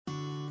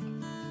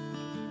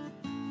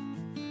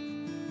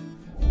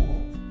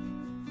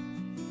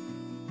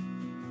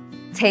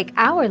Take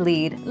our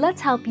lead,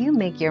 let's help you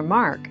make your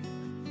mark.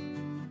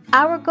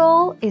 Our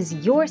goal is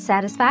your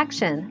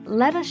satisfaction.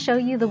 Let us show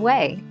you the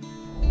way.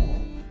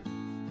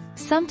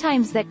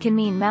 Sometimes that can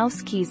mean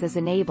mouse keys is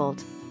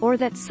enabled, or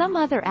that some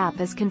other app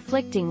is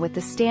conflicting with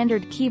the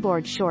standard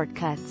keyboard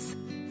shortcuts.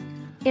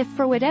 If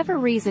for whatever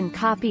reason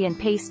copy and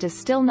paste is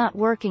still not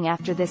working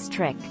after this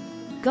trick,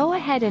 go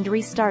ahead and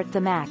restart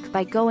the Mac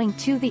by going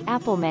to the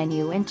Apple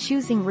menu and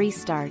choosing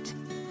Restart.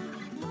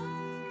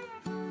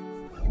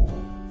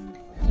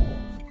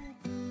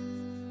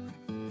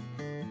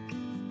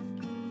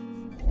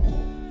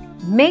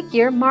 Make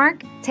your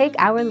mark, take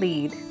our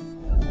lead.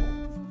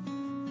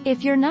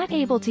 If you're not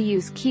able to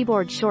use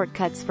keyboard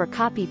shortcuts for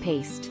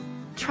copy-paste,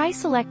 try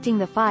selecting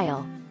the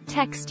file,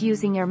 text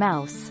using your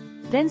mouse,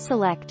 then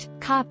select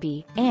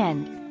Copy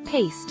and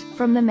Paste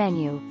from the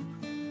menu.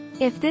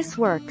 If this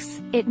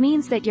works, it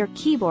means that your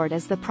keyboard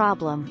is the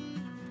problem.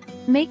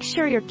 Make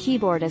sure your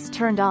keyboard is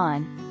turned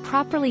on,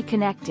 properly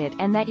connected,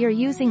 and that you're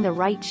using the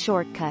right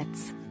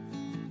shortcuts.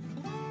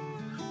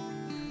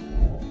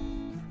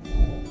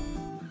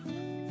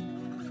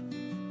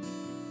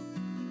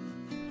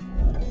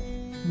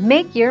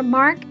 Make your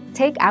mark,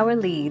 take our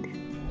lead.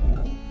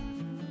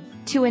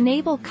 To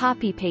enable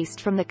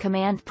copy-paste from the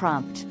command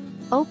prompt,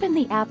 open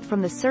the app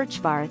from the search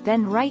bar,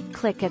 then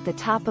right-click at the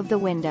top of the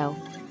window.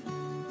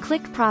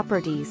 Click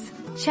Properties.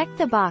 Check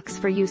the box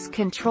for use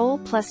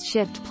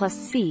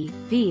Ctrl+Shift+C,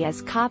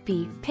 as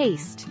copy,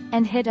 paste,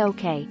 and hit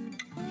OK.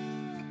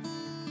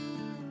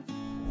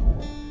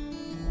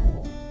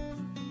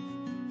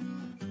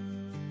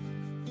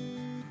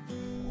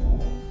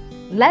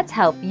 Let's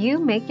help you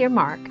make your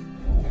mark.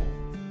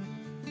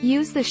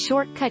 Use the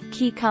shortcut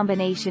key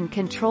combination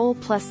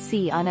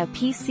Ctrl+C on a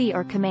PC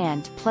or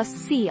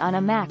Command+C on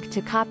a Mac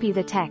to copy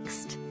the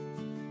text.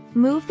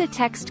 Move the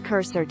text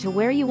cursor to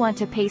where you want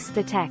to paste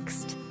the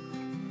text.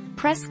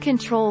 Press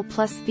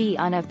Ctrl+V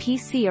on a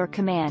PC or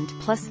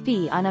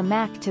Command+V on a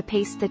Mac to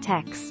paste the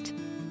text.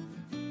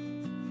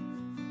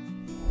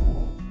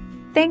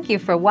 Thank you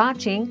for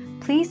watching.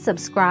 Please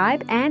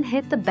subscribe and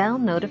hit the bell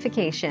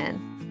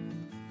notification.